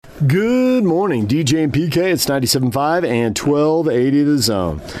Good morning, DJ and PK. It's 97.5 and 1280 The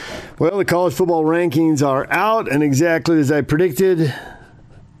Zone. Well, the college football rankings are out, and exactly as I predicted,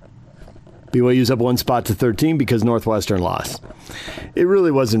 BYU's up one spot to 13 because Northwestern lost. It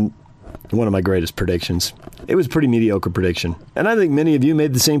really wasn't one of my greatest predictions. It was a pretty mediocre prediction. And I think many of you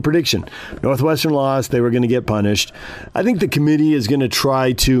made the same prediction. Northwestern lost. They were going to get punished. I think the committee is going to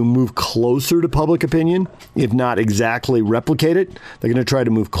try to move closer to public opinion, if not exactly replicate it. They're going to try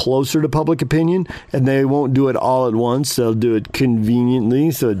to move closer to public opinion, and they won't do it all at once. They'll do it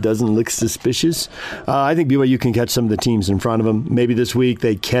conveniently so it doesn't look suspicious. I think BYU can catch some of the teams in front of them. Maybe this week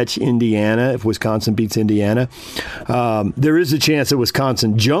they catch Indiana if Wisconsin beats Indiana. There is a chance that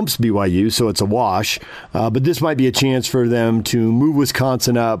Wisconsin jumps BYU, so it's a wash. But this might be a chance for them to move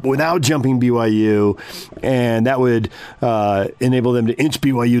Wisconsin up without jumping BYU, and that would enable them to inch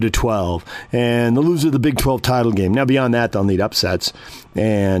BYU to 12. And the loser of the Big 12 title game. Now, beyond that, they'll need upsets,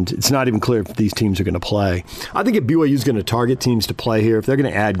 and it's not even clear if these teams are going to play. I think if BYU is going to target teams to play here, if they're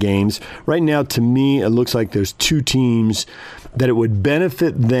going to add games, right now, to me, it looks like there's two teams that it would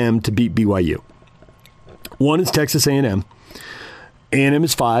benefit them to beat BYU. One is Texas A&M. A&M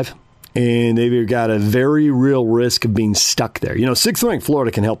is 5. And they've got a very real risk of being stuck there. You know, 6th-ranked Florida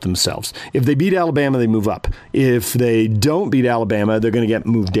can help themselves. If they beat Alabama, they move up. If they don't beat Alabama, they're going to get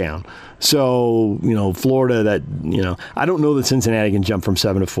moved down. So, you know, Florida, I don't know that Cincinnati can jump from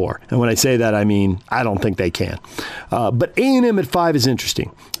 7 to 4. And when I say that, I mean, I don't think they can. But A&M at 5 is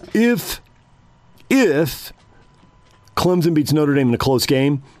interesting. If Clemson beats Notre Dame in a close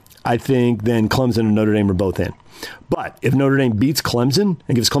game, I think then Clemson and Notre Dame are both in. But if Notre Dame beats Clemson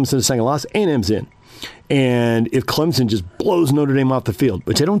and gives Clemson a second loss, A&M's in. And if Clemson just blows Notre Dame off the field,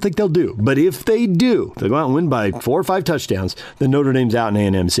 which I don't think they'll do, but if they do, they go out and win by 4 or 5 touchdowns, then Notre Dame's out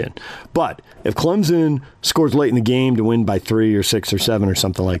and A&M's in. But if Clemson scores late in the game to win by 3 or 6 or 7 or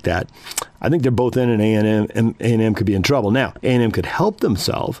something like that, I think they're both in, and A&M could be in trouble. Now, A&M could help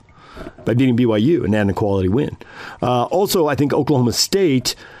themselves by beating BYU and adding a quality win. Also, I think Oklahoma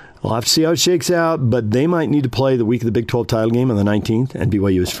State, we'll have to see how it shakes out, but they might need to play the week of the Big 12 title game on the 19th, and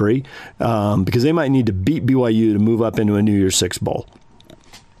BYU is free, because they might need to beat BYU to move up into a New Year's Six bowl,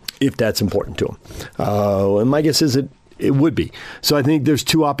 if that's important to them. And my guess is it would be. So I think there's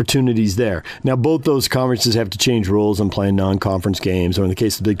 2 opportunities there. Now, both those conferences have to change rules on playing non-conference games, or in the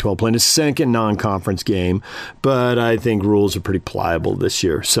case of the Big 12, playing a second non-conference game. But I think rules are pretty pliable this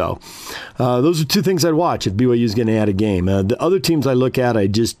year. So those are 2 things I'd watch if BYU is going to add a game. The other teams I look at, I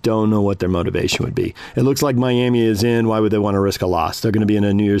just don't know what their motivation would be. It looks like Miami is in. Why would they want to risk a loss? They're going to be in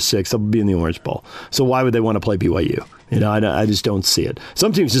a New Year's Six. They'll be in the Orange Bowl. So why would they want to play BYU? You know, I just don't see it.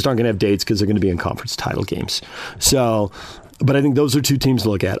 Some teams just aren't going to have dates because they're going to be in conference title games. So, but I think those are 2 teams to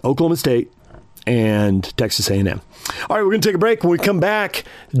look at: Oklahoma State and Texas A&M. All right, we're going to take a break. When we come back,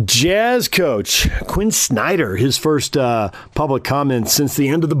 Jazz coach Quinn Snyder, his first public comments since the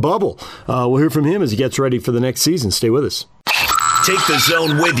end of the bubble. We'll hear from him as he gets ready for the next season. Stay with us. Take the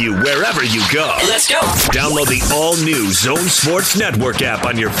Zone with you wherever you go. Let's go. Download the all-new Zone Sports Network app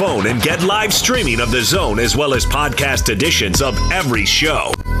on your phone and get live streaming of the Zone as well as podcast editions of every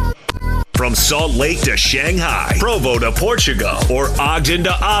show. From Salt Lake to Shanghai, Provo to Portugal, or Ogden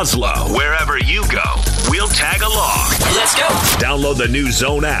to Oslo, wherever you go, we'll tag along. Let's go. Download the new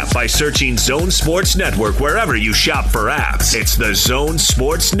Zone app by searching Zone Sports Network wherever you shop for apps. It's the Zone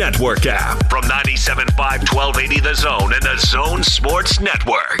Sports Network app from 97.5 1280 The Zone and the Zone Sports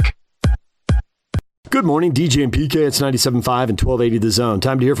Network. Good morning, DJ and PK. It's 97.5 and 1280 The Zone.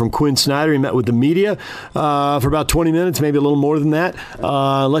 Time to hear from Quinn Snyder. He met with the media for about 20 minutes, maybe a little more than that.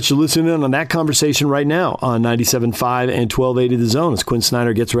 Let you listen in on that conversation right now on 97.5 and 1280 The Zone as Quinn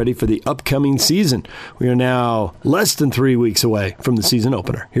Snyder gets ready for the upcoming season. We are now less than 3 weeks away from the season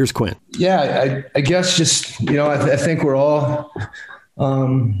opener. Here's Quinn. Yeah, I guess just, I think we're all,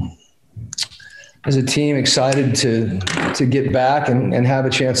 as a team, excited to get back and have a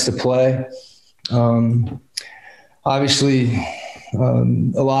chance to play. Obviously,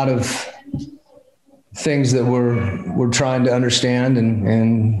 a lot of things that we're trying to understand,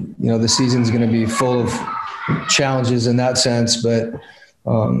 and the season's going to be full of challenges in that sense. But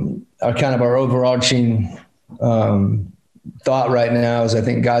our overarching thought right now is I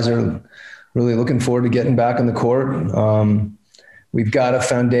think guys are really looking forward to getting back on the court. We've got a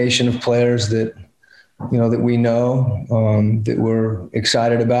foundation of players that we know, that we're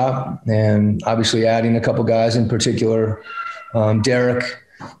excited about, and obviously adding a couple guys in particular, Derek,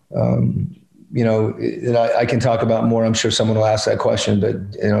 that I can talk about more. I'm sure someone will ask that question,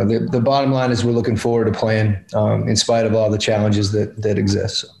 but the bottom line is we're looking forward to playing, in spite of all the challenges that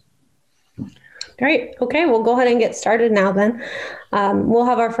exist. Great. Okay, we'll go ahead and get started now then. We'll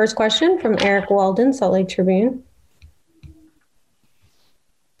have our first question from Eric Walden, Salt Lake Tribune.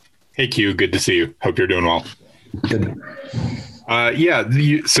 Hey, Q. Good to see you. Hope you're doing well. Good.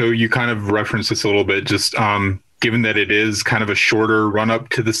 So you kind of referenced this a little bit, just given that it is kind of a shorter run up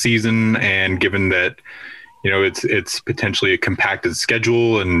to the season, and given that, it's potentially a compacted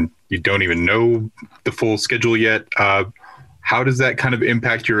schedule and you don't even know the full schedule yet. How does that kind of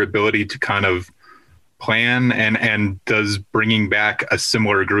impact your ability to kind of plan, and does bringing back a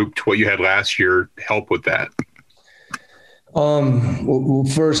similar group to what you had last year help with that? Well,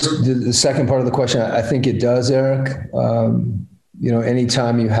 first, the second part of the question, I think it does, Eric.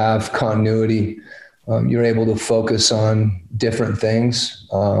 Anytime you have continuity, you're able to focus on different things.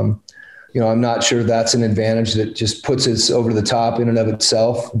 I'm not sure that's an advantage that just puts us over the top in and of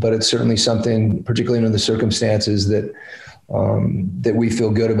itself, but it's certainly something, particularly under the circumstances, that we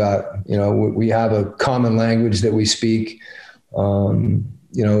feel good about. We have a common language that we speak,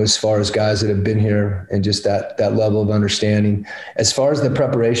 as far as guys that have been here, and just that level of understanding. As far as the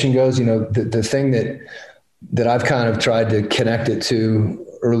preparation goes, the thing that I've kind of tried to connect it to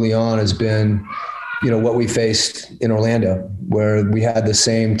early on has been, what we faced in Orlando, where we had the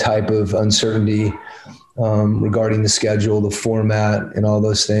same type of uncertainty regarding the schedule, the format, and all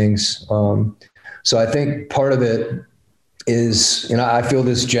those things. So I think part of it is, I feel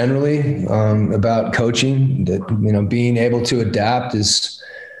this generally about coaching, that, being able to adapt is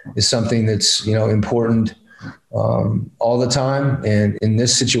something that's, important all the time. And in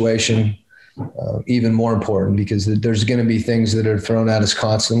this situation, even more important, because there's going to be things that are thrown at us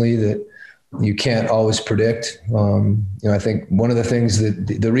constantly that you can't always predict. I think one of the things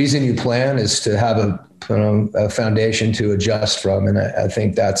that the reason you plan is to have a foundation to adjust from. And I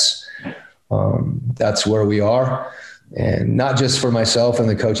think that's where we are, and not just for myself and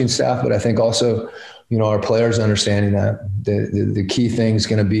the coaching staff, but I think also, our players understanding that the key thing is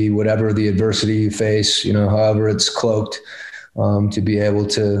going to be whatever the adversity you face, however it's cloaked, to be able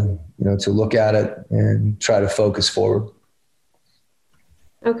to look at it and try to focus forward.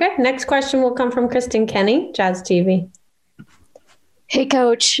 Okay. Next question will come from Kristen Kenny, Jazz TV. Hey,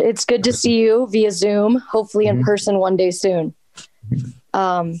 Coach. It's good to see you via Zoom, hopefully in person one day soon.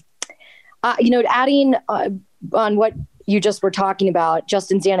 Adding on what you just were talking about,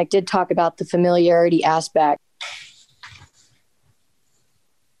 Justin Zanik did talk about the familiarity aspect.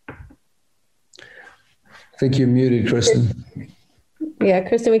 I think you're muted, Kristen. Yeah,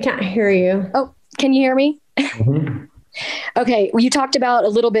 Kristen, we can't hear you. Oh, can you hear me? Mm-hmm. Okay. Well, you talked about a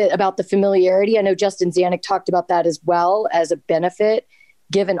little bit about the familiarity. I know Justin Zanik talked about that as well as a benefit,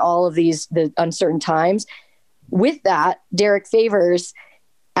 given all of the uncertain times. With that, Derek Favors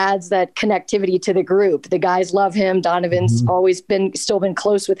adds that connectivity to the group. The guys love him. Donovan's still been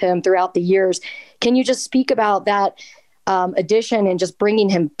close with him throughout the years. Can you just speak about that addition and just bringing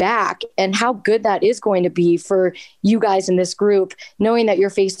him back, and how good that is going to be for you guys in this group, knowing that you're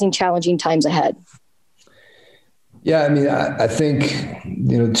facing challenging times ahead? Yeah, I mean, I think,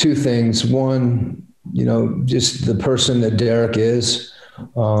 two things. One, just the person that Derek is.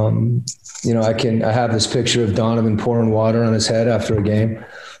 I have this picture of Donovan pouring water on his head after a game.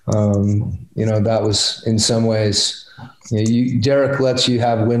 That was in some ways, Derek lets you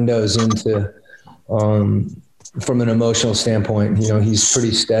have windows into, from an emotional standpoint. He's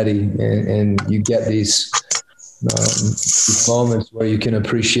pretty steady, and you get these moments where you can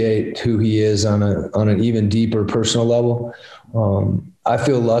appreciate who he is on an even deeper personal level. I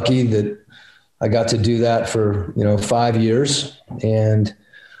feel lucky that I got to do that for 5 years, and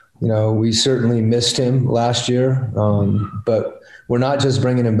we certainly missed him last year, but we're not just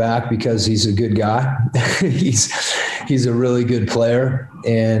bringing him back because he's a good guy. he's a really good player,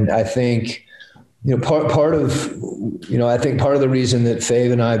 and I think part of the reason that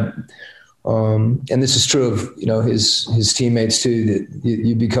Fave and I, and this is true of, his teammates too, that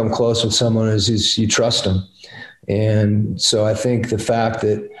you become close with someone is you trust them. And so I think the fact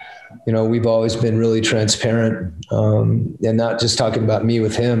that, we've always been really transparent, and not just talking about me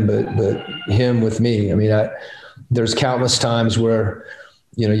with him, but him with me. I mean, there's countless times where,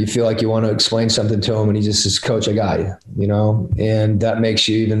 you feel like you want to explain something to him and he just says, Coach, I got you, and that makes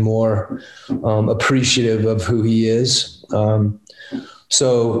you even more appreciative of who he is.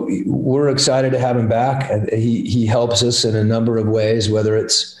 So we're excited to have him back. He helps us in a number of ways, whether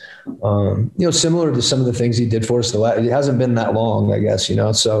it's, similar to some of the things he did for us. It hasn't been that long, I guess,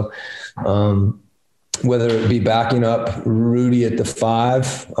 so whether it be backing up Rudy at the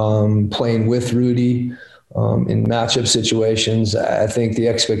 5, playing with Rudy in matchup situations, I think the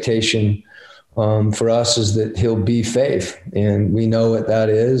expectation for us is that he'll be Fave, and we know what that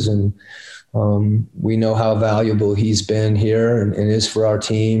is. And We know how valuable he's been here and is for our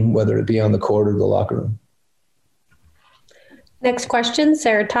team, whether it be on the court or the locker room. Next question,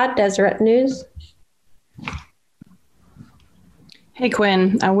 Sarah Todd, Deseret News. Hey,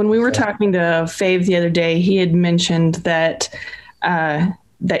 Quinn. When we were talking to Fave the other day, he had mentioned that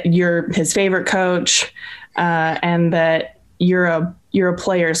you're his favorite coach and that you're a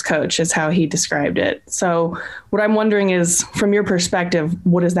player's coach is how he described it. So what I'm wondering is, from your perspective,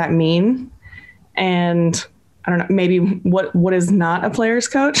 what does that mean? And I don't know, maybe what is not a player's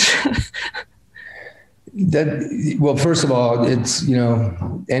coach? Well, first of all, it's,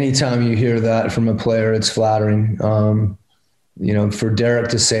 anytime you hear that from a player, it's flattering. For Derek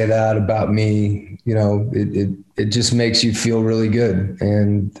to say that about me, it just makes you feel really good.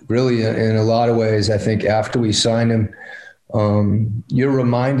 And really, in a lot of ways, I think after we signed him, you're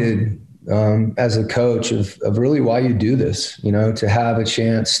reminded as a coach of really why you do this, to have a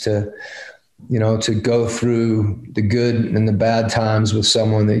chance to go through the good and the bad times with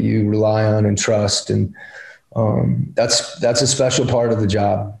someone that you rely on and trust. And that's a special part of the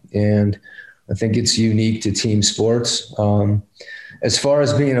job. And I think it's unique to team sports. As far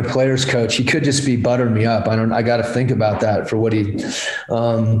as being a player's coach, he could just be buttering me up. I got to think about that for what he,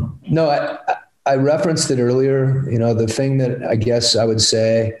 I referenced it earlier. The thing that I guess I would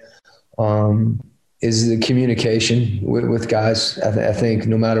say, is the communication with guys. I think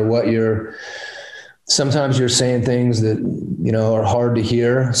no matter what sometimes you're saying things that, are hard to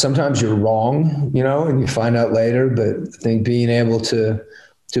hear. Sometimes you're wrong, and you find out later, but I think being able to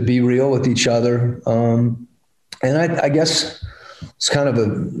be real with each other. And I guess it's kind of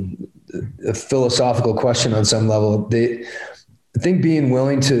a philosophical question on some level. I think being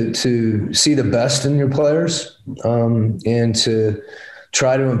willing to see the best in your players, and to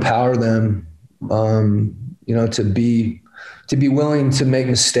try to empower them, to be willing to make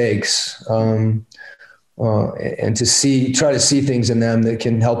mistakes, and to try to see things in them that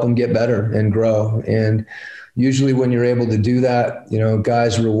can help them get better and grow. And usually when you're able to do that,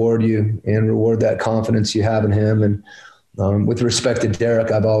 guys reward you and reward that confidence you have in him. And with respect to Derek,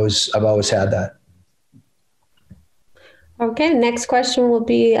 I've always had that. Okay. Next question will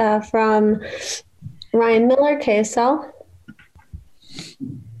be from Ryan Miller, KSL.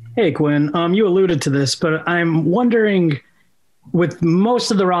 Hey, Quinn. You alluded to this, but I'm wondering, with most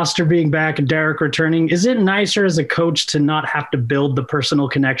of the roster being back and Derek returning, is it nicer as a coach to not have to build the personal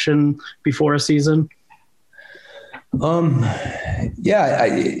connection before a season?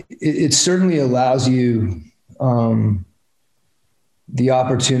 It certainly allows you the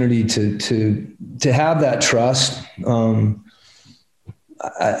opportunity to have that trust.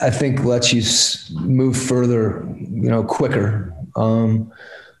 I think lets you move further, quicker.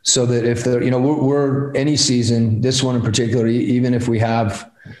 So that if we're any season, this one in particular, even if we have,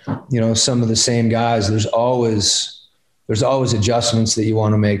 some of the same guys, there's always adjustments that you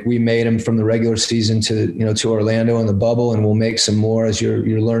want to make. We made them from the regular season to Orlando in the bubble, and we'll make some more as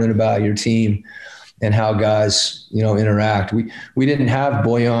you're learning about your team and how guys, interact. We didn't have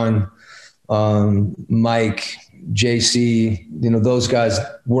Bojan, Mike, JC, those guys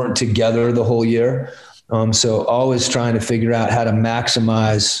weren't together the whole year. So always trying to figure out how to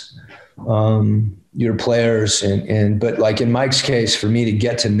maximize your players. But like in Mike's case, for me to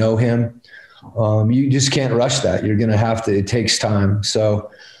get to know him, you just can't rush that. You're going to have to, it takes time.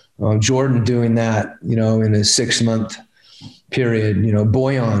 So Jordan doing that, in a 6-month period,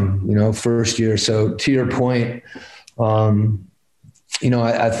 Bojan, first year. So to your point,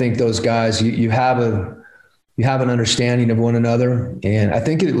 I think those guys, you have an understanding of one another, and I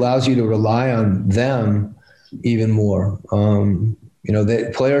think it allows you to rely on them even more.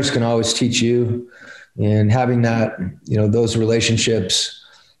 The players can always teach you, and having that, those relationships,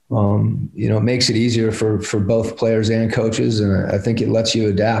 makes it easier for both players and coaches. And I think it lets you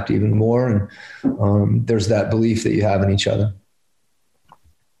adapt even more. And there's that belief that you have in each other.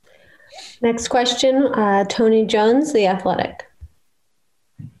 Next question, Tony Jones, The Athletic.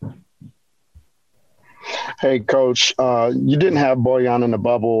 Hey, Coach, you didn't have Bojan in the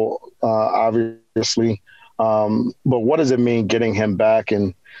bubble, obviously, but what does it mean getting him back?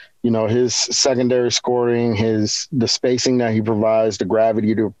 And, his secondary scoring, the spacing that he provides, the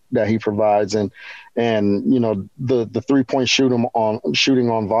gravity that he provides, and the 3-point shooting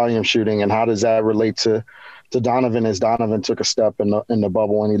on volume shooting, and how does that relate to Donovan as Donovan took a step in the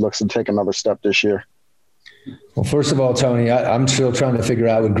bubble and he looks to take another step this year? Well, first of all, Tony, I'm still trying to figure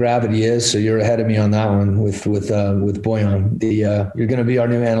out what gravity is. So you're ahead of me on that one with Bojan. You're going to be our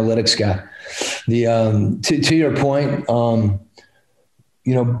new analytics guy. To your point,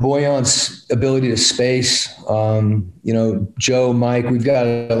 Boyan's ability to space, Joe, Mike, we've got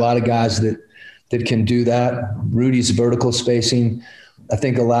a lot of guys that can do that. Rudy's vertical spacing, I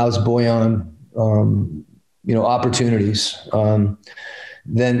think, allows Boyan, opportunities.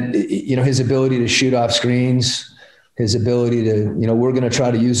 Then, his ability to shoot off screens, his ability to, we're going to try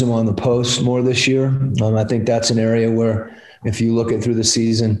to use him on the post more this year. I think that's an area where if you look at through the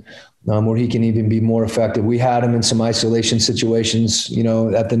season, where he can even be more effective. We had him in some isolation situations,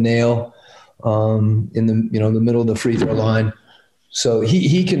 at the nail, in the middle of the free throw line. So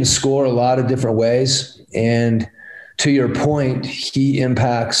he can score a lot of different ways. And to your point, he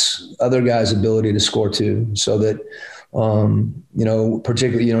impacts other guys' ability to score too. So that,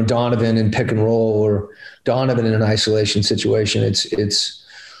 particularly, Donovan in pick and roll or Donovan in an isolation situation, it's,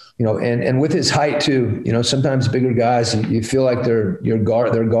 and with his height too, sometimes bigger guys, you feel like they're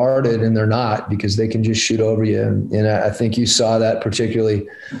guarded and they're not, because they can just shoot over you. And I think you saw that particularly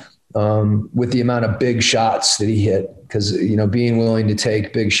with the amount of big shots that he hit, because, being willing to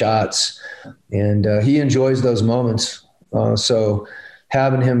take big shots, and he enjoys those moments. So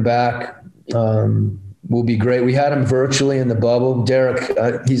having him back will be great. We had him virtually in the bubble.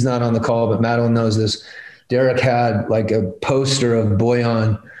 Derek, he's not on the call, but Madeline knows this. Derek had like a poster of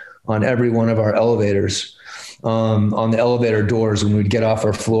Boyan on every one of our elevators, on the elevator doors when we'd get off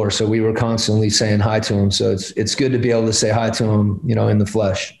our floor. So we were constantly saying hi to him. So it's good to be able to say hi to him, in the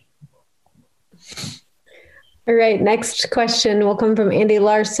flesh. All right. Next question will come from Andy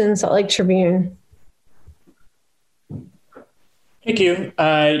Larson, Salt Lake Tribune. Thank you.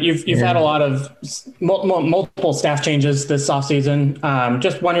 You've had a lot of multiple staff changes this offseason.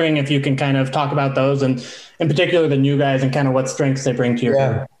 Just wondering if you can kind of talk about those, and in particular the new guys, and kind of what strengths they bring to your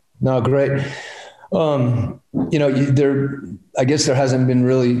team. No, great. I guess there hasn't been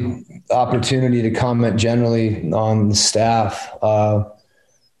really opportunity to comment generally on the staff.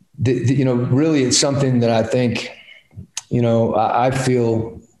 Really it's something that I think, I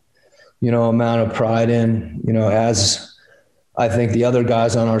feel, amount of pride in, as I think the other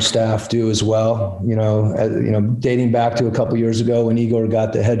guys on our staff do as well. Dating back to a couple of years ago when Igor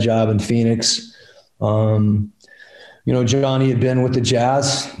got the head job in Phoenix, Johnny had been with the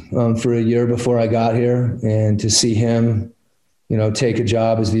Jazz for a year before I got here, and to see him, take a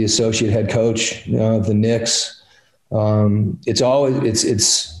job as the associate head coach of the Knicks, it's always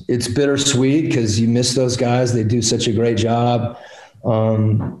it's bittersweet because you miss those guys. They do such a great job,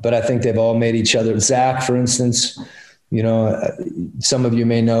 but I think they've all made each other. Zach, for instance. Some of you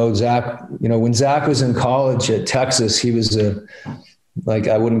may know Zach, when Zach was in college at Texas, he was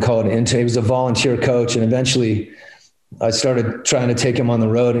I wouldn't call it an intern. He was a volunteer coach. And eventually I started trying to take him on the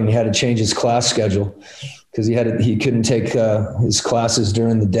road, and he had to change his class schedule because he couldn't take his classes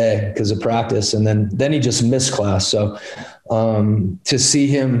during the day because of practice. And then he just missed class. So to see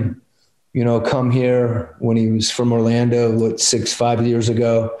him, come here when he was from Orlando, 5 years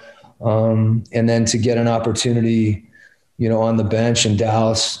ago, and then to get an opportunity, on the bench in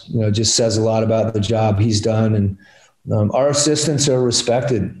Dallas, just says a lot about the job he's done. And our assistants are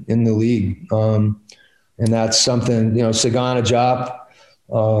respected in the league. And that's something, Sagana Diop,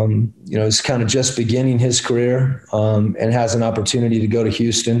 is kind of just beginning his career and has an opportunity to go to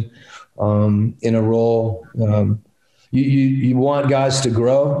Houston in a role. You want guys to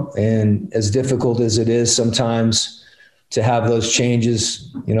grow, and as difficult as it is sometimes to have those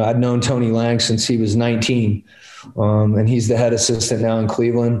changes, I'd known Tony Lang since he was 19. And he's the head assistant now in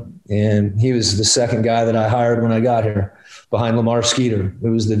Cleveland. And he was the second guy that I hired when I got here behind Lamar Skeeter,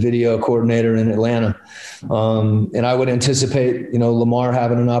 who was the video coordinator in Atlanta. And I would anticipate, Lamar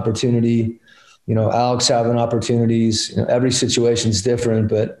having an opportunity, Alex having opportunities. Every situation's different,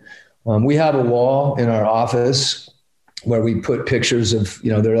 but we have a wall in our office where we put pictures of,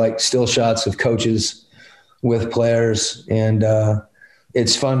 they're like still shots of coaches with players. And,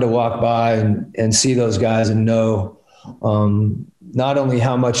 it's fun to walk by and see those guys and know not only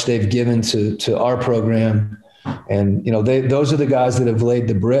how much they've given to our program, and those are the guys that have laid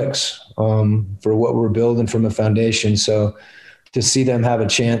the bricks for what we're building from a foundation. So to see them have a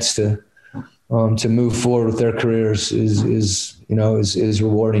chance to move forward with their careers is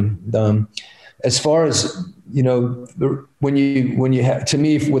rewarding. As far as when you have, to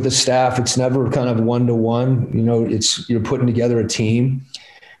me, with the staff, it's never kind of one-to-one, you're putting together a team.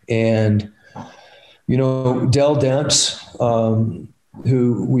 And, Dell Demps,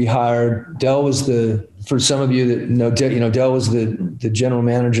 who we hired, Dell was for some of you that know, Dell was the general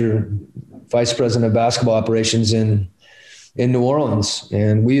manager, vice president of basketball operations in New Orleans.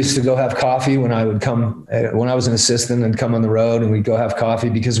 And we used to go have coffee when I was an assistant and come on the road, and we'd go have coffee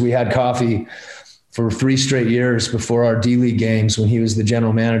because we had coffee for 3 straight years before our D-League games when he was the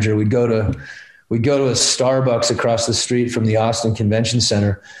general manager. We'd go to a Starbucks across the street from the Austin Convention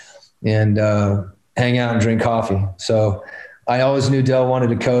Center and hang out and drink coffee. So I always knew Del wanted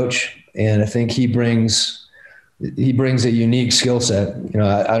to coach, and I think he brings a unique skill set.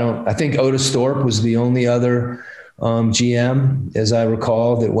 I think Otis Thorpe was the only other GM, as I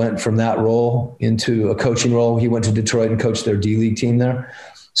recall, that went from that role into a coaching role. He went to Detroit and coached their D-League team there.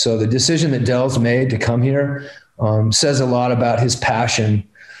 So the decision that Del's made to come here says a lot about his passion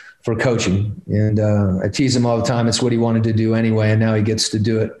for coaching. And I tease him all the time. It's what he wanted to do anyway, and now he gets to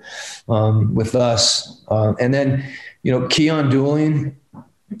do it with us. And then, Keon Dooling,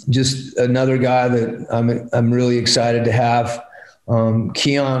 just another guy that I'm really excited to have.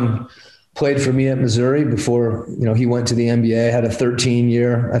 Keon played for me at Missouri before, he went to the NBA, had a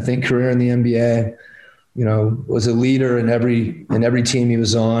 13-year, I think, career in the NBA. Was a leader in every team he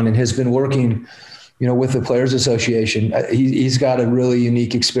was on, and has been working, with the Players Association. He's got a really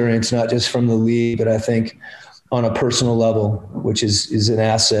unique experience, not just from the league, but I think on a personal level, which is an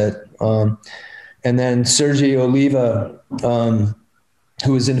asset. And then Sergi Oliva,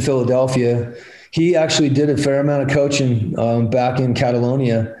 who was in Philadelphia, he actually did a fair amount of coaching back in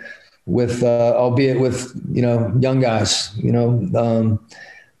Catalonia with, albeit with, young guys,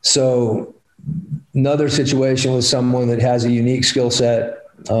 so another situation with someone that has a unique skill set,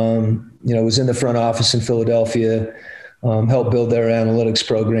 was in the front office in Philadelphia, helped build their analytics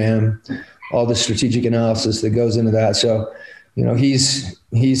program, all the strategic analysis that goes into that. So,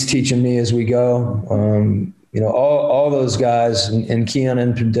 he's teaching me as we go. All those guys, and Keon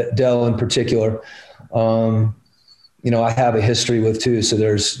and Del in particular, I have a history with too. So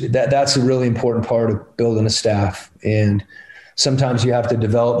that's a really important part of building a staff. And sometimes you have to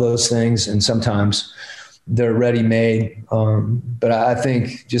develop those things, and sometimes they're ready-made. But I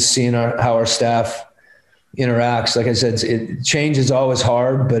think just seeing how our staff interacts, like I said, change is always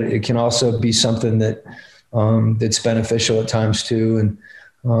hard, but it can also be something that that's beneficial at times too. And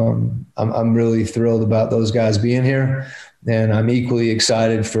I'm really thrilled about those guys being here, and I'm equally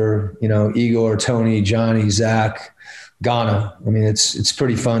excited for Igor, Tony, Johnny, Zach, Ghana. I mean, it's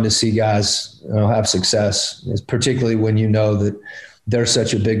pretty fun to see guys have success, particularly when that they're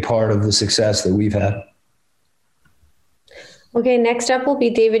such a big part of the success that we've had. Okay, next up will be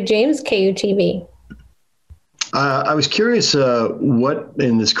David James, KUTV. I was curious what,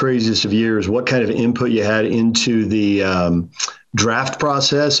 in this craziest of years, what kind of input you had into the draft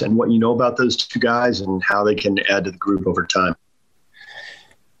process and what you know about those two guys and how they can add to the group over time.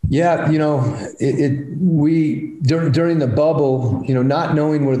 Yeah, we during the bubble, not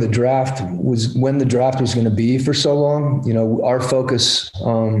knowing when the draft was going to be for so long, our focus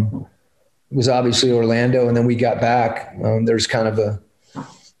was obviously Orlando, and then we got back. There's kind of a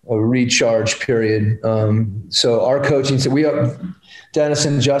recharge period. So our coaching, Dennis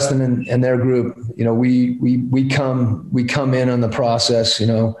and Justin and their group, we come in on the process,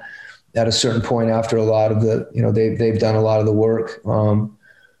 at a certain point after a lot of the, they've done a lot of the work.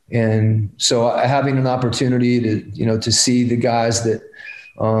 And so having an opportunity to see the guys that,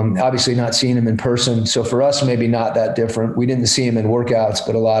 obviously not seeing them in person. So for us, maybe not that different. We didn't see them in workouts,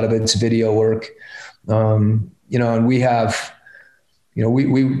 but a lot of it's video work. And we have,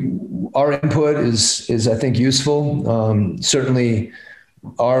 our input is I think useful. Certainly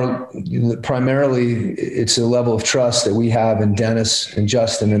primarily it's a level of trust that we have in Dennis and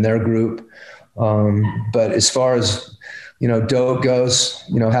Justin and their group. But as far as, Doak goes,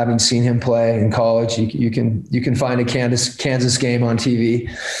 having seen him play in college, you can find a Kansas game on TV.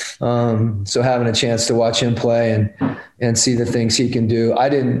 So having a chance to watch him play and see the things he can do.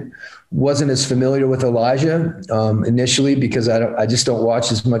 Wasn't as familiar with Elijah initially because I just don't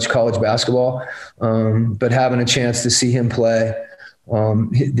watch as much college basketball. But having a chance to see him play,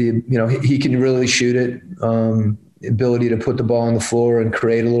 he can really shoot it. Ability to put the ball on the floor and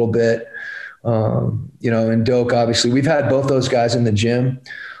create a little bit. And Doak, obviously we've had both those guys in the gym.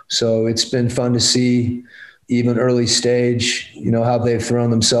 So it's been fun to see even early stage, how they've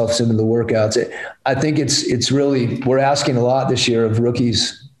thrown themselves into the workouts. I think it's really, we're asking a lot this year of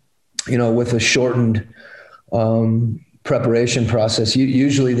rookies, with a shortened preparation process.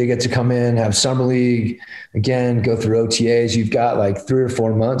 Usually they get to come in, have summer league, again, go through OTAs. You've got like 3 or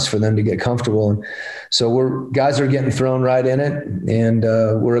 4 months for them to get comfortable. And so guys are getting thrown right in it. And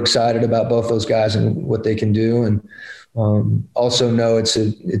we're excited about both those guys and what they can do. And also know it's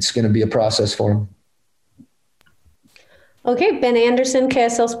going to be a process for them. Okay. Ben Anderson,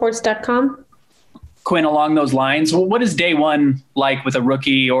 KSLSports.com. Quinn, along those lines, what is day one like with a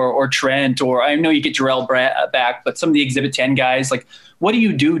rookie or Trent, or I know you get Jarrell back, but some of the Exhibit 10 guys, like what do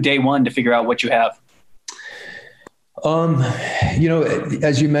you do day one to figure out what you have?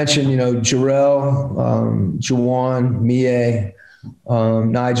 As you mentioned, Jarrell, Juwan, Mie,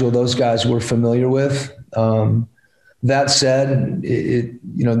 Nigel, those guys we're familiar with. That said,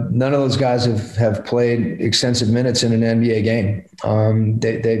 none of those guys have played extensive minutes in an NBA game.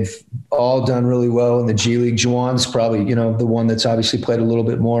 They've all done really well in the G League. Juwan's probably, the one that's obviously played a little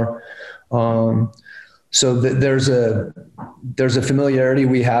bit more. So there's a familiarity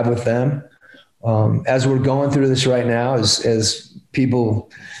we have with them. As we're going through this right now, as people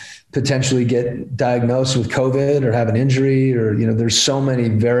potentially get diagnosed with COVID or have an injury, or, there's so many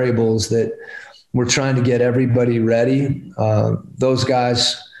variables that we're trying to get everybody ready. Those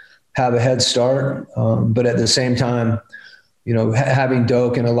guys have a head start, but at the same time, having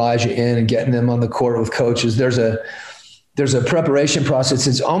Doak and Elijah in and getting them on the court with coaches, there's a preparation process.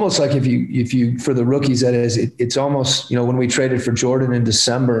 It's almost like if you for the rookies, that is, it's almost, when we traded for Jordan in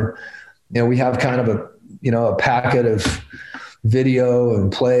December, we have kind of a packet of video and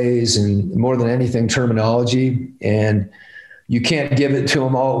plays and, more than anything, terminology, and you can't give it to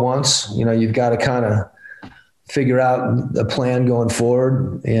them all at once. You've got to kind of figure out a plan going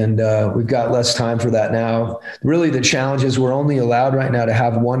forward. And we've got less time for that now. Really, the challenge is we're only allowed right now to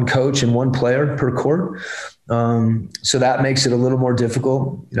have one coach and one player per court. So that makes it a little more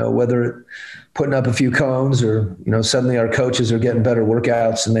difficult, whether putting up a few cones or, suddenly our coaches are getting better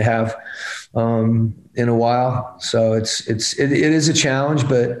workouts than they have in a while. So it is a challenge,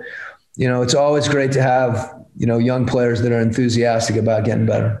 but, it's always great to have, young players that are enthusiastic about getting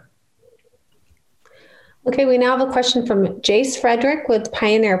better. Okay, we now have a question from Jace Frederick with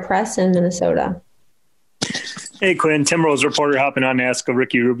Pioneer Press in Minnesota. Hey, Quinn, Timberwolves reporter hopping on to ask a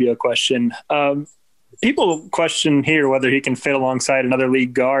Ricky Rubio question. People question here whether he can fit alongside another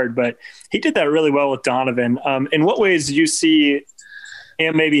league guard, but he did that really well with Donovan. In what ways do you see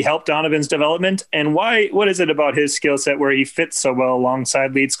him maybe help Donovan's development, and what is it about his skill set where he fits so well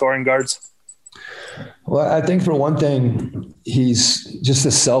alongside lead scoring guards? Well, I think for one thing, he's just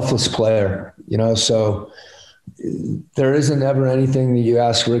a selfless player, so there isn't ever anything that you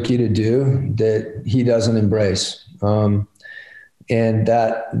ask Ricky to do that he doesn't embrace. And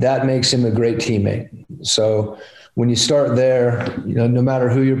that makes him a great teammate. So when you start there, no matter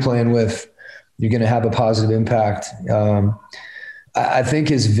who you're playing with, you're going to have a positive impact. I think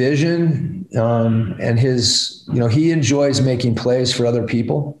his vision and his, he enjoys making plays for other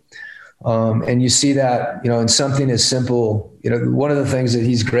people. And you see that, in something as simple, one of the things that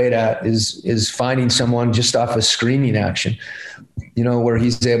he's great at is finding someone just off a screening action, where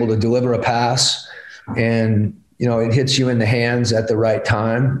he's able to deliver a pass and, it hits you in the hands at the right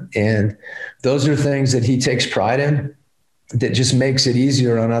time. And those are things that he takes pride in that just makes it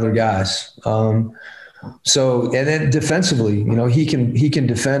easier on other guys. And then defensively, he can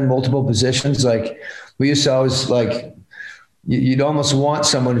defend multiple positions. Like we used to always you'd almost want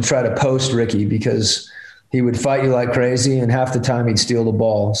someone to try to post Ricky because he would fight you like crazy and half the time he'd steal the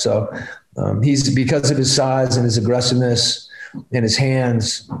ball. So he's, because of his size and his aggressiveness and his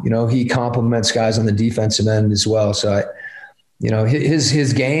hands, he complements guys on the defensive end as well. So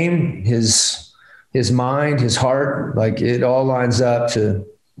his game, his mind, his heart, it all lines up to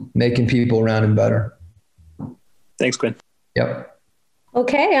making people around him better. Thanks, Quinn. Yep.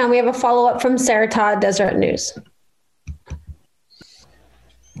 Okay. We have a follow-up from Sarah Todd, Deseret News.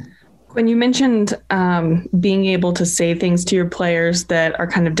 When you mentioned being able to say things to your players that are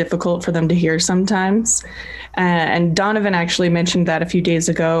kind of difficult for them to hear sometimes, and Donovan actually mentioned that a few days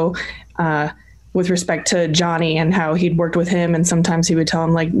ago with respect to Johnny and how he'd worked with him, and sometimes he would tell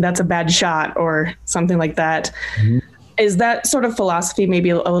him that's a bad shot or something like that. Mm-hmm. Is that sort of philosophy maybe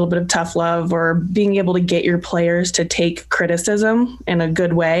a little bit of tough love, or being able to get your players to take criticism in a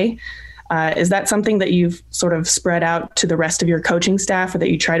good way? Is that something that you've sort of spread out to the rest of your coaching staff, or that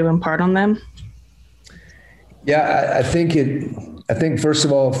you try to impart on them? Yeah, I think first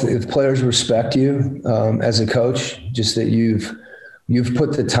of all, if players respect you as a coach, just that you've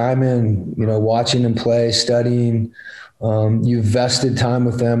put the time in, watching them play, studying, you've vested time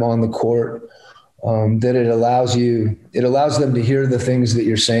with them on the court, that it allows them to hear the things that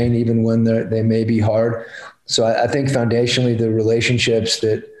you're saying, even when they may be hard. So I think foundationally, the relationships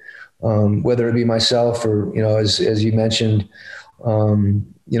that, whether it be myself or, as you mentioned,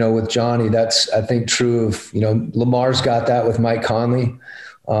 with Johnny, that's, I think, true of, Lamar's got that with Mike Conley.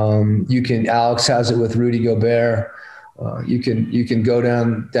 Alex has it with Rudy Gobert. You can go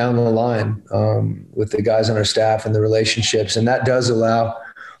down the line with the guys on our staff and the relationships. And that does allow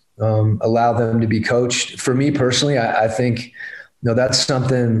them to be coached. For me personally, I think, that's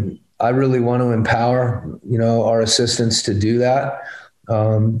something I really want to empower, our assistants to do that.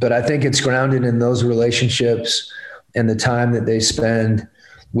 But I think it's grounded in those relationships and the time that they spend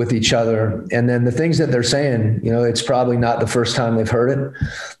with each other. And then the things that they're saying, it's probably not the first time they've heard it.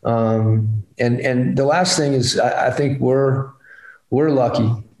 And the last thing is I think we're lucky,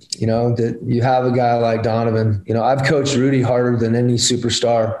 that you have a guy like Donovan. I've coached Rudy harder than any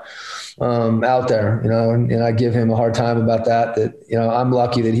superstar out there, and I give him a hard time about that, I'm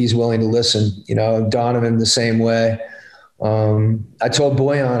lucky that he's willing to listen, Donovan the same way. I told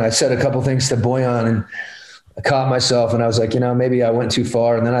Bojan, I said a couple things to Bojan, and I caught myself and I was like, maybe I went too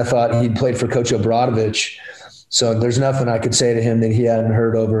far. And then I thought he'd played for Coach Obradovic. So there's nothing I could say to him that he hadn't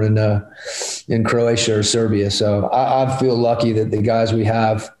heard over in Croatia or Serbia. So I feel lucky that the guys we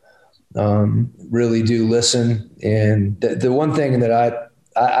have really do listen. And the one thing that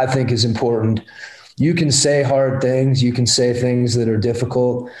I think is important, you can say hard things, you can say things that are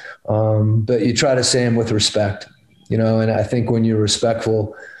difficult, but you try to say them with respect, and I think when you're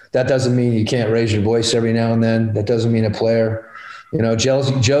respectful, that doesn't mean you can't raise your voice every now and then. That doesn't mean a player,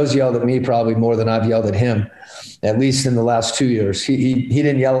 Joe's yelled at me probably more than I've yelled at him, at least in the last 2 years. He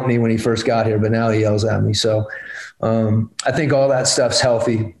didn't yell at me when he first got here, but now he yells at me. So I think all that stuff's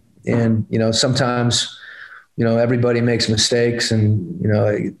healthy. And, sometimes, everybody makes mistakes,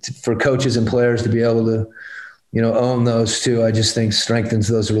 and, for coaches and players to be able to, own those too, I just think strengthens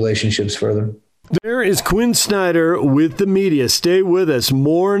those relationships further. There is Quinn Snyder with the media. Stay with us.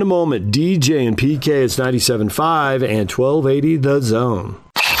 More in a moment. DJ and PK, it's 97.5 and 1280 The Zone.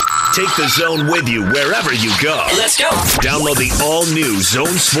 Take the Zone with you wherever you go. Let's go. Download the all-new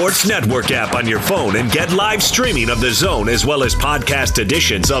Zone Sports Network app on your phone and get live streaming of the Zone as well as podcast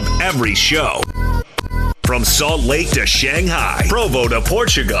editions of every show. From Salt Lake to Shanghai, Provo to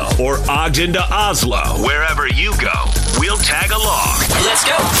Portugal, or Ogden to Oslo, wherever you go, we'll tag along. Let's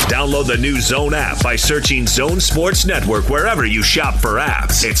go. Download the new Zone app by searching Zone Sports Network wherever you shop for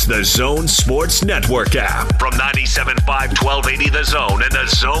apps. It's the Zone Sports Network app from 97.5 1280 The Zone and the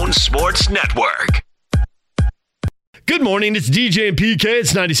Zone Sports Network. Good morning. It's DJ and PK.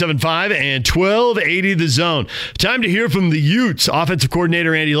 It's 97.5 and 1280 The Zone. Time to hear from the Utes, offensive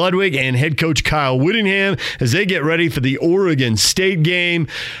coordinator Andy Ludwig and head coach Kyle Whittingham as they get ready for the Oregon State game.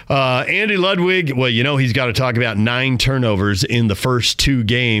 Andy Ludwig, well, he's got to talk about 9 turnovers in the first 2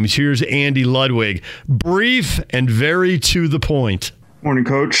 games. Here's Andy Ludwig. Brief and very to the point. Morning,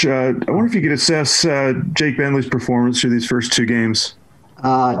 Coach. I wonder if you could assess Jake Bentley's performance through these first 2 games.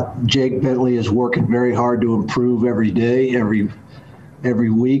 Jake Bentley is working very hard to improve every day, every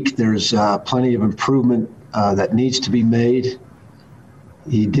week. There's plenty of improvement that needs to be made.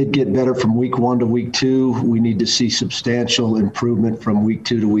 He did get better from week 1 to week 2. We need to see substantial improvement from week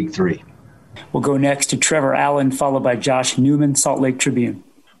 2 to week 3. We'll go next to Trevor Allen, followed by Josh Newman, Salt Lake Tribune.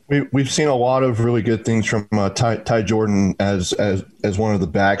 We've seen a lot of really good things from Ty Jordan as one of the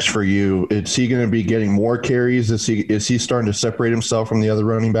backs for you. Is he going to be getting more carries? Is he starting to separate himself from the other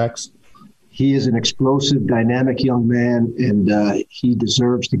running backs? He is an explosive, dynamic young man, and he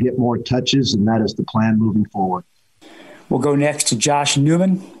deserves to get more touches, and that is the plan moving forward. We'll go next to Josh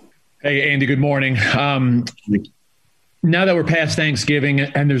Newman. Hey, Andy, good morning. Now that we're past Thanksgiving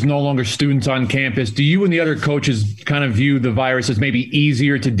and there's no longer students on campus, do you and the other coaches kind of view the virus as maybe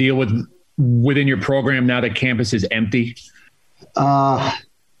easier to deal with within your program now that campus is empty? No,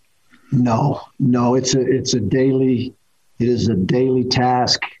 it is a daily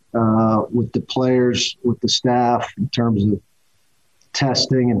task with the players, with the staff in terms of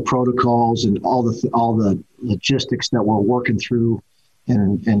testing and protocols and all the logistics that we're working through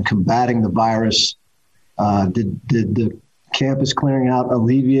and combating the virus. Did the campus clearing out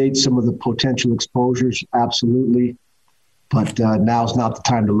alleviate some of the potential exposures? Absolutely. But now's not the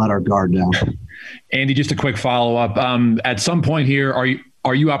time to let our guard down. Andy, just a quick follow-up. At some point here,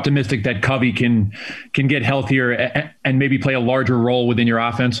 are you optimistic that Covey can get healthier and maybe play a larger role within your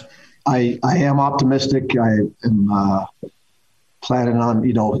offense? I am optimistic. I am planning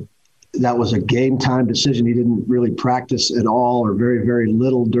on, that was a game time decision. He didn't really practice at all or very, very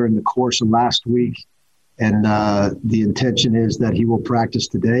little during the course of last week. And the intention is that he will practice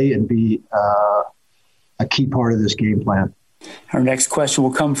today and be a key part of this game plan. Our next question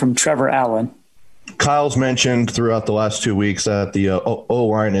will come from Trevor Allen. Kyle's mentioned throughout the last 2 weeks that the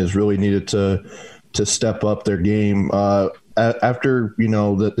O-line has really needed to step up their game. After,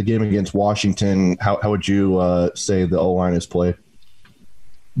 the game against Washington, how would you say the O-line has played?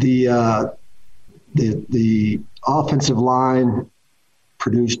 The offensive line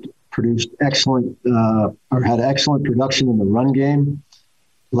produced excellent or had excellent production in the run game.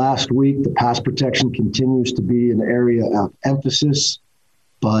 Last week, the pass protection continues to be an area of emphasis,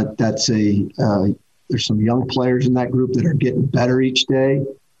 but that's there's some young players in that group that are getting better each day.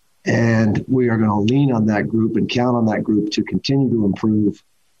 And we are going to lean on that group and count on that group to continue to improve,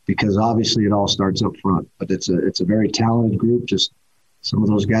 because obviously it all starts up front. But it's a very talented group. Just some of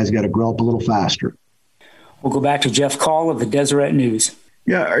those guys got to grow up a little faster. We'll go back to Jeff Call of the Deseret News.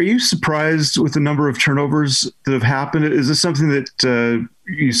 Yeah, are you surprised with the number of turnovers that have happened? Is this something that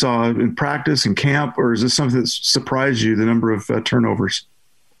you saw in practice and camp, or is this something that surprised you, the number of turnovers?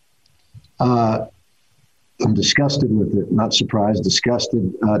 I'm disgusted with it. Not surprised,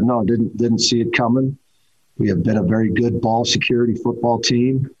 disgusted. No, didn't see it coming. We have been a very good ball security football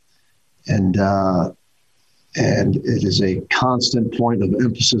team, and it is a constant point of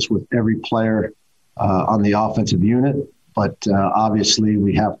emphasis with every player on the offensive unit. But obviously,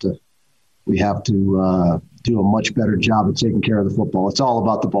 we have to do a much better job of taking care of the football. It's all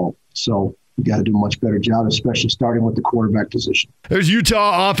about the ball. So we got to do a much better job, especially starting with the quarterback position. There's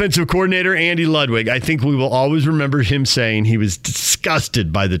Utah offensive coordinator Andy Ludwig. I think we will always remember him saying he was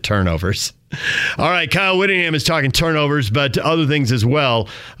disgusted by the turnovers. All right, Kyle Whittingham is talking turnovers, but other things as well.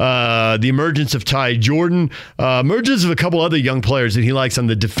 The emergence of Ty Jordan, emergence of a couple other young players that he likes on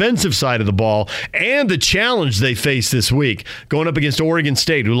the defensive side of the ball, and the challenge they face this week, going up against Oregon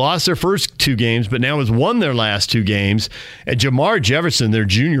State, who lost their first 2 games, but now has won their last 2 games. And Jamar Jefferson, their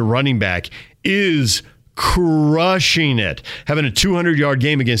junior running back, is crushing it, having a 200-yard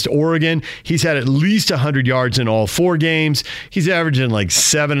game against Oregon. He's had at least 100 yards in all 4 games. He's averaging like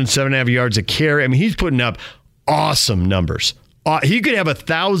 7 and 7.5 yards a carry. I mean, he's putting up awesome numbers. He could have a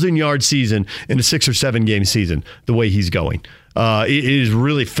 1,000-yard season in a 6 or 7 game season the way he's going. It is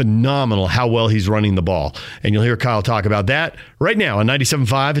really phenomenal how well he's running the ball. And you'll hear Kyle talk about that right now on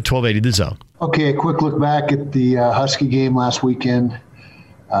 97.5 at 1280 The Zone. Okay, a quick look back at the Husky game last weekend.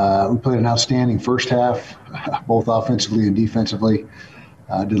 We played an outstanding first half, both offensively and defensively.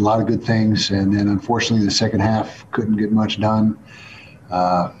 Did a lot of good things, and then unfortunately the second half couldn't get much done.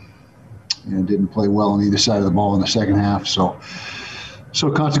 Didn't play well on either side of the ball in the second half, so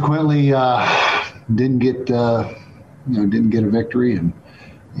consequently didn't get a victory, and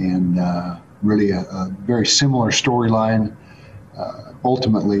really a very similar storyline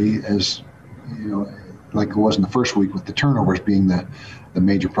ultimately as like it was in the first week, with the turnovers being the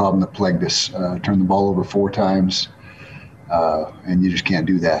major problem that plagued us. Turned the ball over 4 times, and you just can't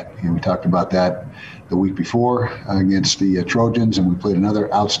do that. We talked about that the week before against the Trojans, and we played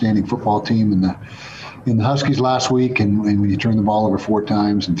another outstanding football team in the Huskies last week. And when you turn the ball over 4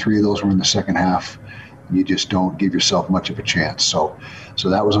 times, and 3 of those were in the second half, you just don't give yourself much of a chance. So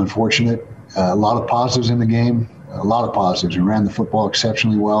that was unfortunate. A lot of positives in the game. A lot of positives. We ran the football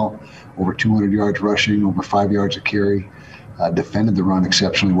exceptionally well, over 200 yards rushing, over 5 yards a carry. Defended the run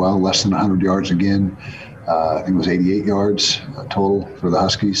exceptionally well, less than 100 yards again. I think it was 88 yards total for the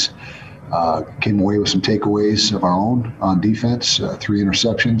Huskies. Came away with some takeaways of our own on defense, 3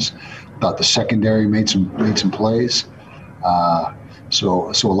 interceptions. Thought the secondary made some plays.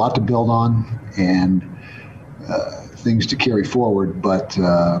 So a lot to build on, and things to carry forward, but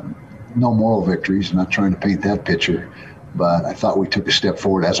no moral victories. I'm not trying to paint that picture, but I thought we took a step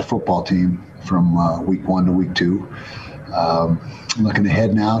forward as a football team from week 1 to week 2. Looking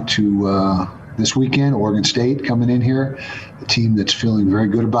ahead now to this weekend, Oregon State coming in here, a team that's feeling very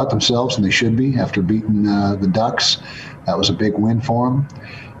good about themselves, and they should be after beating the Ducks. That was a big win for them.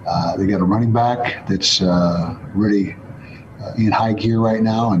 They got a running back that's really in high gear right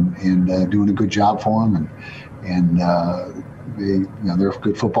now and doing a good job for them, and they're a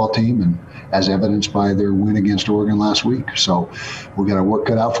good football team, and as evidenced by their win against Oregon last week. So we've got our work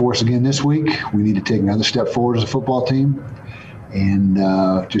cut out for us again this week. We need to take another step forward as a football team, and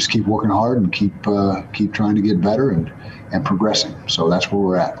just keep working hard and keep trying to get better and progressing. So that's where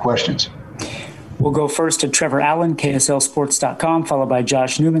we're at. Questions? We'll go first to Trevor Allen, KSLSports.com, followed by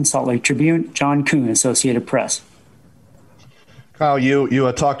Josh Newman, Salt Lake Tribune, John Kuhn, Associated Press. Kyle,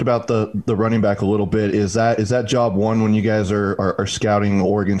 you talked about the running back a little bit. Is that job one when you guys are scouting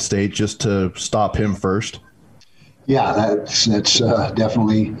Oregon State, just to stop him first? Yeah, that's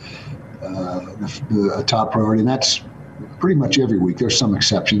definitely a top priority, and that's pretty much every week. There's some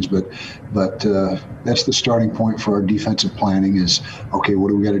exceptions, but that's the starting point for our defensive planning is, okay, what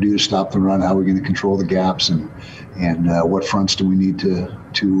do we got to do to stop the run? How are we going to control the gaps, and what fronts do we need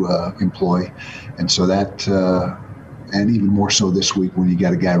to employ? And so that and even more so this week when you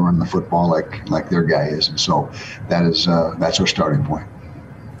got a guy running the football like their guy is. And so that's our starting point.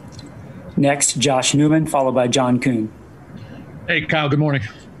 Next, Josh Newman, followed by John Kuhn. Hey, Kyle, good morning.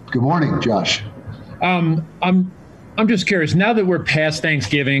 Good morning, Josh. I'm I'm just curious, now that we're past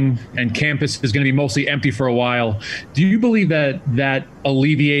Thanksgiving and campus is going to be mostly empty for a while, do you believe that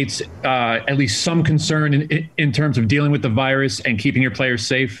alleviates at least some concern in terms of dealing with the virus and keeping your players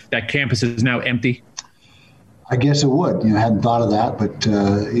safe, that campus is now empty? I guess it would. I hadn't thought of that, but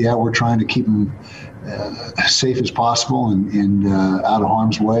we're trying to keep them as safe as possible and out of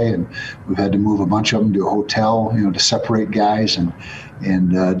harm's way. And we've had to move a bunch of them to a hotel, to separate guys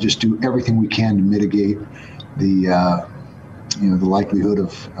and just do everything we can to mitigate the likelihood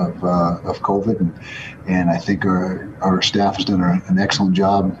of COVID. And I think our staff has done an excellent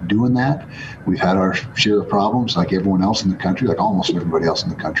job doing that. We've had our share of problems like everyone else in the country, like almost everybody else in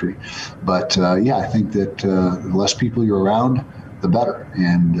the country. But I think that the less people you're around, the better.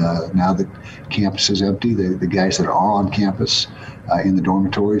 And now that campus is empty, the guys that are on campus in the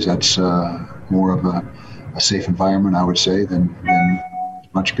dormitories, that's more of a safe environment, I would say, than a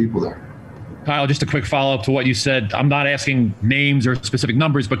bunch of people there. Kyle, just a quick follow-up to what you said. I'm not asking names or specific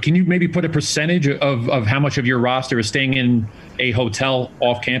numbers, but can you maybe put a percentage of how much of your roster is staying in a hotel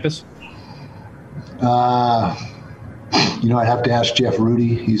off campus? I'd have to ask Jeff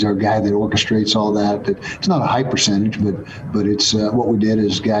Rudy. He's our guy that orchestrates all that. It's not a high percentage, but it's what we did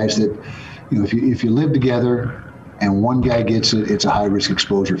is guys that, if you live together and one guy gets it, it's a high-risk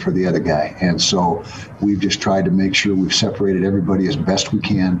exposure for the other guy. And so we've just tried to make sure we've separated everybody as best we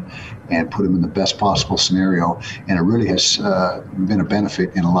can and put them in the best possible scenario. And it really has been a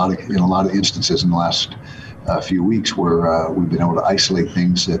benefit in a lot of instances in the last few weeks where we've been able to isolate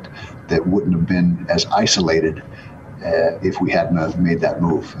things that wouldn't have been as isolated if we hadn't made that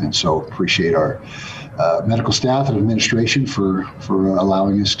move. And so appreciate our medical staff and administration for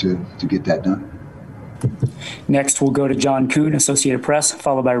allowing us to get that done. Next, we'll go to John Kuhn, Associated Press,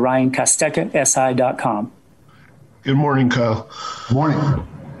 followed by Ryan Kostecka, SI.com. Good morning, Kyle. Good morning.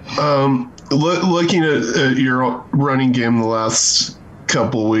 Looking at your running game the last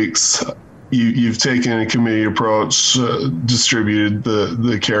couple of weeks, you've taken a committee approach, distributed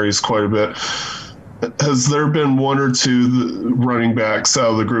the carries quite a bit. Has there been one or two running backs out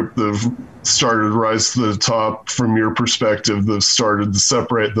of the group that have started to rise to the top from your perspective, that have started to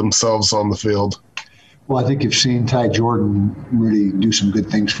separate themselves on the field? Well, I think you've seen Ty Jordan really do some good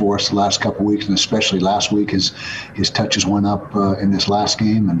things for us the last couple of weeks, and especially last week, his touches went up in this last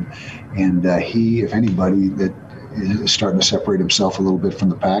game, and he, if anybody, that is starting to separate himself a little bit from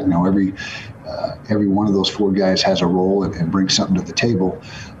the pack. Now, every one of those four guys has a role and brings something to the table,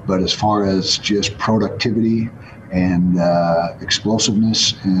 but as far as just productivity and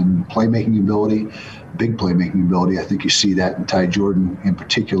explosiveness and playmaking ability, big playmaking ability, I think you see that in Ty Jordan in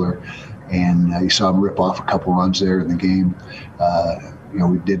particular. And you saw him rip off a couple runs there in the game.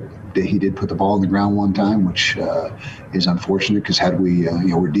 He did put the ball on the ground one time, which is unfortunate because had we,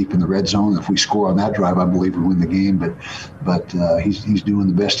 we're deep in the red zone. If we score on that drive, I believe we win the game. But he's doing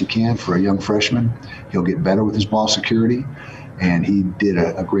the best he can for a young freshman. He'll get better with his ball security, and he did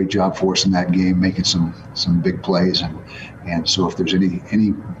a great job for us in that game, making some big plays. And so if there's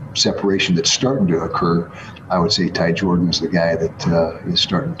any separation that's starting to occur, I would say Ty Jordan is the guy that is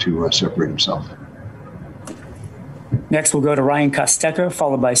starting to separate himself. Next, we'll go to Ryan Kostecka,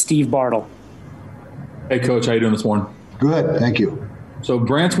 followed by Steve Bartle. Hey, Coach. How you doing this morning? Good. Thank you. So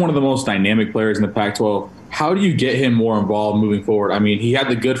Brant's one of the most dynamic players in the Pac-12. How do you get him more involved moving forward? I mean, he had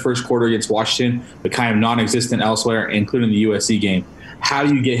the good first quarter against Washington, but kind of non-existent elsewhere, including the USC game. How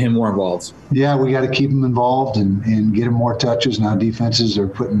do you get him more involved? Yeah, we got to keep him involved and get him more touches. Now defenses are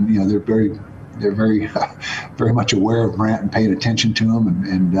putting, they're very very much aware of Brant and paying attention to him,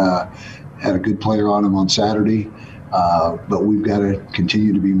 and had a good player on him on Saturday. But we've got to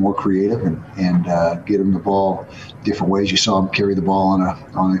continue to be more creative and get him the ball different ways. You saw him carry the ball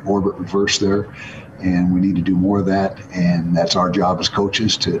on an orbit reverse there, and we need to do more of that. And that's our job as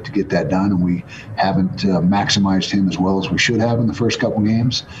coaches to get that done. And we haven't maximized him as well as we should have in the first couple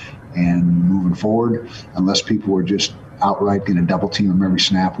games. And moving forward, unless people are just outright going to double team him every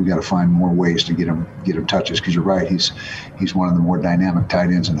snap, we got to find more ways to get him touches. Because you're right, he's one of the more dynamic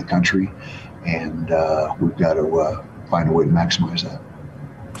tight ends in the country, and we've got to find a way to maximize that.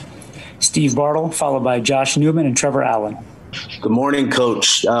 Steve Bartle, followed by Josh Newman and Trevor Allen. Good morning,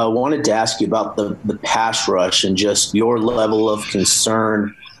 Coach. Wanted to ask you about the pass rush and just your level of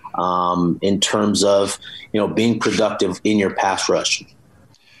concern in terms of being productive in your pass rush.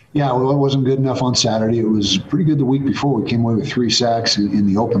 Yeah, well, it wasn't good enough on Saturday. It was pretty good the week before. We came away with 3 sacks in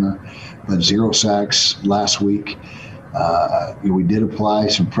the opener, but 0 sacks last week. We did apply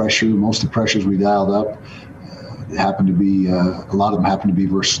some pressure. Most of the pressures we dialed up, happened to be a lot of them happened to be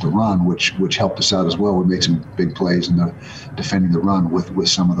versus the run, which helped us out as well. We made some big plays in the defending the run with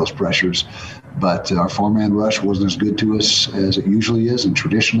some of those pressures, but our 4-man rush wasn't as good to us as it usually is and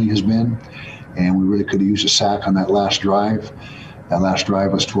traditionally has been, and we really could have used a sack on that last drive. That last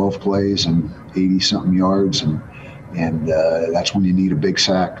drive was 12 plays and 80-something yards, and that's when you need a big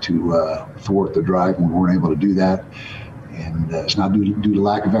sack to thwart the drive, and we weren't able to do that. And it's not due to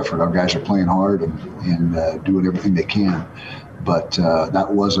lack of effort. Our guys are playing hard and doing everything they can. But that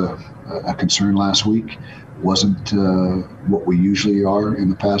was a concern last week. Wasn't what we usually are in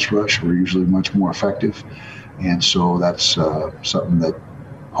the pass rush. We're usually much more effective. And so that's something that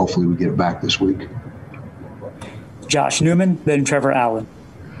hopefully we get it back this week. Josh Newman, then Trevor Allen.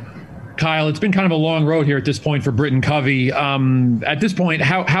 Kyle, it's been kind of a long road here at this point for Britton Covey. At this point,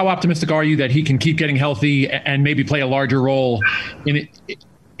 how optimistic are you that he can keep getting healthy and maybe play a larger role in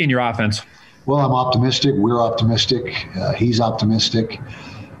your offense? Well, I'm optimistic. We're optimistic. He's optimistic.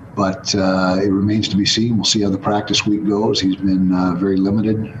 But it remains to be seen. We'll see how the practice week goes. He's been very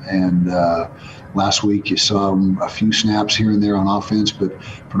limited. And last week you saw him a few snaps here and there on offense, but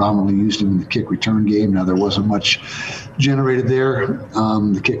predominantly used him in the kick return game. Now, there wasn't much generated there.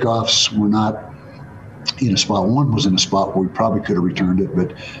 The kickoffs were not in a spot. One was in a spot where we probably could have returned it,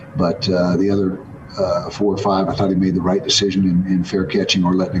 but the other 4 or 5, I thought he made the right decision in fair catching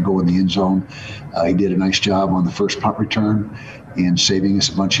or letting it go in the end zone. He did a nice job on the first punt return and saving us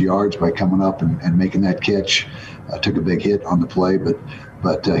a bunch of yards by coming up and making that catch. Took a big hit on the play,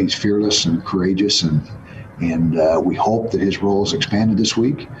 but he's fearless and courageous, and we hope that his role is expanded this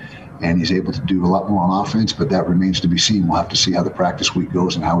week and he's able to do a lot more on offense, but that remains to be seen. We'll have to see how the practice week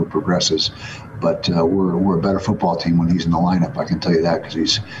goes and how he progresses. But we're a better football team when he's in the lineup, I can tell you that, because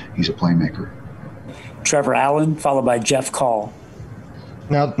he's a playmaker. Trevor Allen, followed by Jeff Call.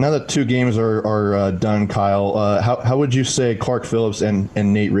 Now that 2 games are done, Kyle, how would you say Clark Phillips and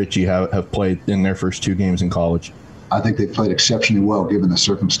Nate Ritchie have played in their first 2 games in college? I think they played exceptionally well given the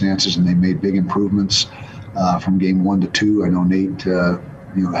circumstances, and they made big improvements from game 1 to 2. I know Nate,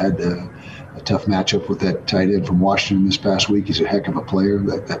 had a tough matchup with that tight end from Washington this past week. He's a heck of a player,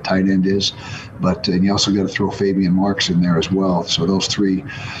 that tight end is. But you also got to throw Fabian Marks in there as well. So those 3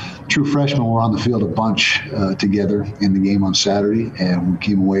 true freshmen were on the field a bunch together in the game on Saturday, and we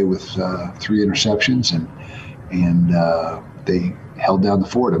came away with 3 interceptions, and they held down the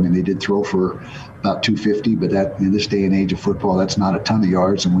fort. I mean, they did throw for about 250, but that in this day and age of football, that's not a ton of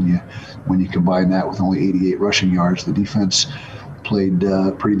yards. And when you combine that with only 88 rushing yards, the defense played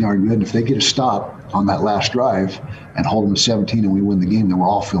pretty darn good. And if they get a stop on that last drive and hold them to 17 and we win the game, then we're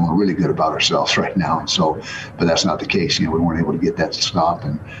all feeling really good about ourselves right now. So, but that's not the case. We weren't able to get that stop,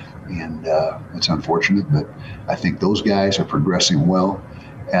 and it's unfortunate. But I think those guys are progressing well,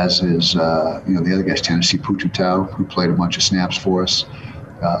 as is the other guys, Tennessee Pututau, who played a bunch of snaps for us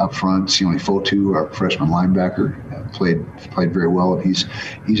up front. Sione Fotu, our freshman linebacker, played very well. And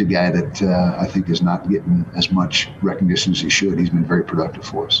he's a guy that I think is not getting as much recognition as he should. He's been very productive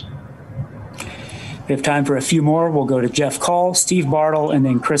for us. We have time for a few more. We'll go to Jeff Call, Steve Bartle, and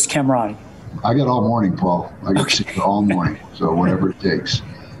then Chris Camrani. I got all morning, Paul. I got to sit all morning, so whatever it takes.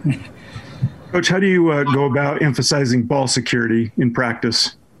 Coach, how do you go about emphasizing ball security in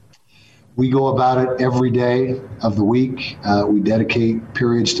practice? We go about it every day of the week. We dedicate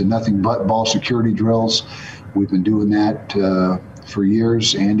periods to nothing but ball security drills. We've been doing that for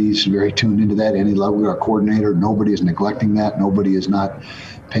years. Andy's very tuned into that. Andy Ludwig, our coordinator, nobody is neglecting that. Nobody is not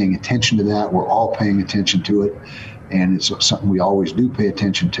paying attention to that. We're all paying attention to it, and it's something we always do pay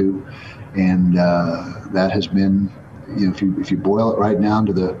attention to. And that has been, if you boil it right down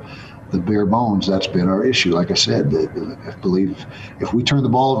to the bare bones, that's been our issue. Like I said, I believe if we turn the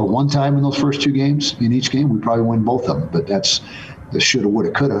ball over one time in those first 2 games, in each game, we probably win both of them. But that's the shoulda,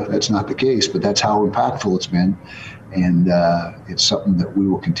 woulda, coulda. That's not the case, but that's how impactful it's been. And it's something that we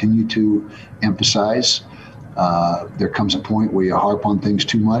will continue to emphasize. There comes a point where you harp on things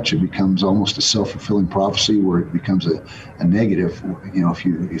too much. It becomes almost a self-fulfilling prophecy where it becomes a negative, if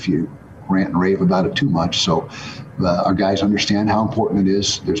you rant and rave about it too much. So our guys understand how important it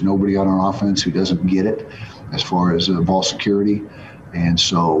is. There's nobody on our offense who doesn't get it as far as ball security. And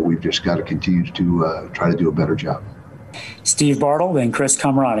so we've just got to continue to try to do a better job. Steve Bartle, then Chris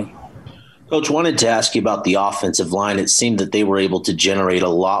Camrani. Coach, wanted to ask you about the offensive line. It seemed that they were able to generate a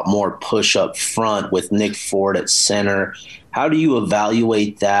lot more push up front with Nick Ford at center. How do you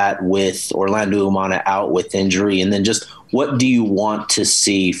evaluate that with Orlando Umana out with injury? And then just what do you want to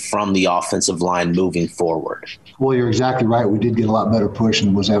see from the offensive line moving forward? Well, you're exactly right. We did get a lot better push,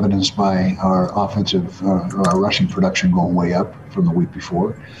 and was evidenced by our rushing production going way up from the week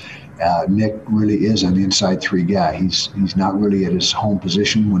before. Nick really is an inside 3 guy. He's not really at his home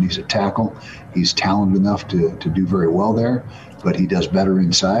position when he's a tackle. He's talented enough to do very well there, but he does better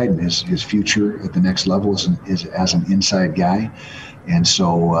inside, and his future at the next level is as an inside guy. And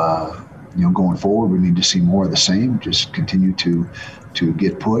so, going forward, we need to see more of the same. Just continue to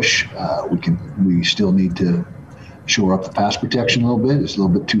get push. We still need to shore up the pass protection a little bit. It's a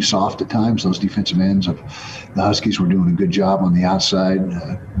little bit too soft at times. Those defensive ends of the Huskies were doing a good job on the outside,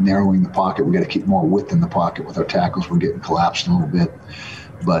 narrowing the pocket. We got to keep more width in the pocket with our tackles. We're getting collapsed a little bit,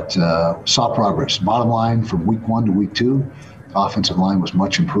 but saw progress. Bottom line, from week 1 to week 2, the offensive line was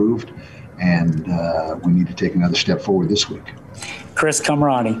much improved, and we need to take another step forward this week. Chris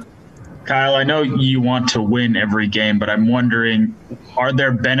Kamrani. Kyle, I know you want to win every game, but I'm wondering, are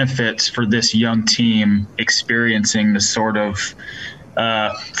there benefits for this young team experiencing the sort of,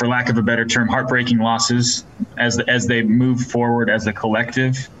 for lack of a better term, heartbreaking losses as they move forward as a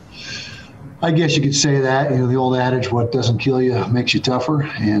collective? I guess you could say that. The old adage, what doesn't kill you makes you tougher.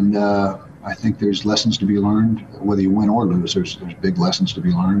 And I think there's lessons to be learned, whether you win or lose. There's big lessons to be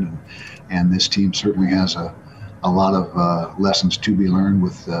learned. And this team certainly has a lot of lessons to be learned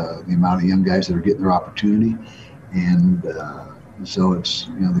with the amount of young guys that are getting their opportunity. And so it's,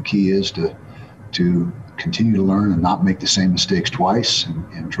 the key is to continue to learn and not make the same mistakes twice,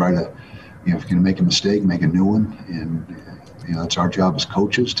 and try to, if you're going to make a mistake, make a new one. And, it's our job as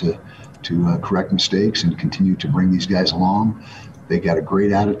coaches to correct mistakes and continue to bring these guys along. They got a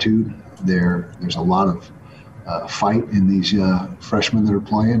great attitude. There's a lot of fight in these freshmen that are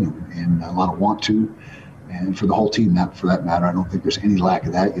playing, and a lot of want to. And for the whole team, not for that matter, I don't think there's any lack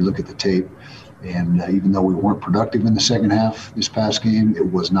of that. You look at the tape, and even though we weren't productive in the second half this past game,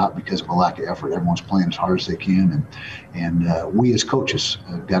 it was not because of a lack of effort. Everyone's playing as hard as they can, and we as coaches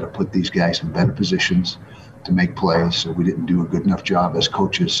have got to put these guys in better positions to make plays. So we didn't do a good enough job as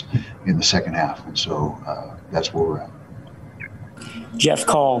coaches in the second half, and so that's where we're at. Jeff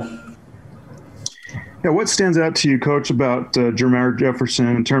Call. Yeah, what stands out to you, Coach, about Jermar Jefferson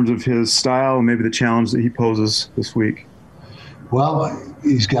in terms of his style and maybe the challenge that he poses this week? Well,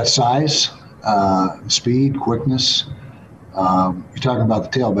 he's got size, speed, quickness. You're talking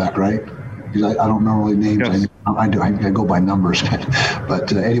about the tailback, right? Because I don't know really names. Yes. I go by numbers.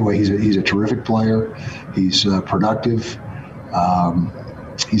 But anyway, he's a terrific player. He's productive.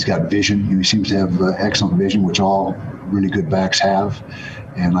 He's got vision. He seems to have excellent vision, which all really good backs have.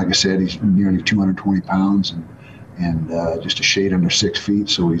 And like I said, he's nearly 220 pounds and just a shade under 6 feet.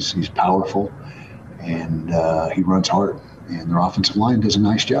 So he's powerful, and he runs hard. And their offensive line does a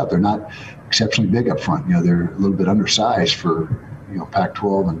nice job. They're not exceptionally big up front. They're a little bit undersized for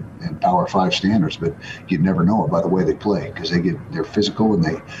Pac-12 and Power 5 standards, but you'd never know it by the way they play, because they're physical, and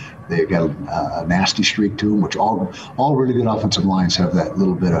they got a nasty streak to them, which all really good offensive lines have that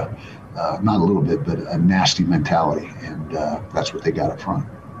little bit of. Not a little bit, but a nasty mentality, and that's what they got up front.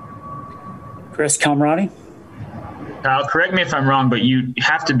 Chris Kamrani. Kyle, correct me if I'm wrong, but you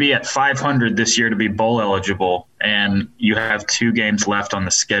have to be at 500 this year to be bowl eligible, and you have 2 games left on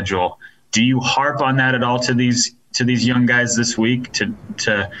the schedule. Do you harp on that at all to these young guys this week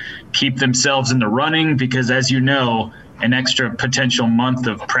to keep themselves in the running? Because as you know, an extra potential month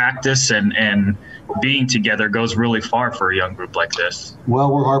of practice and being together goes really far for a young group like this.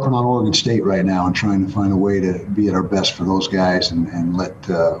 Well, we're harping on Oregon State right now and trying to find a way to be at our best for those guys and let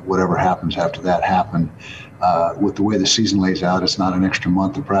whatever happens after that happen. With the way the season lays out, it's not an extra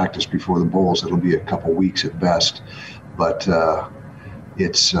month of practice before the bowls. It'll be a couple weeks at best. But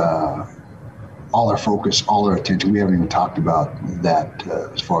it's all our focus, all our attention. We haven't even talked about that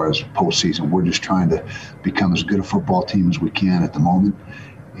as far as postseason. We're just trying to become as good a football team as we can at the moment.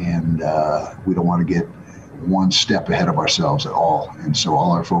 And we don't want to get one step ahead of ourselves at all. And so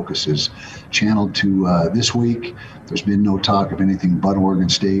all our focus is channeled to this week. There's been no talk of anything but Oregon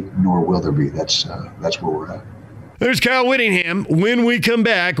State, nor will there be. That's where we're at. There's Kyle Whittingham. When we come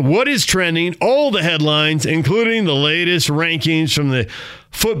back, what is trending, all the headlines, including the latest rankings from the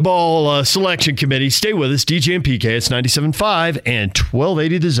football selection committee. Stay with us, DJ and PK. It's 97.5 and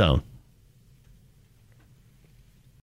 1280 The Zone.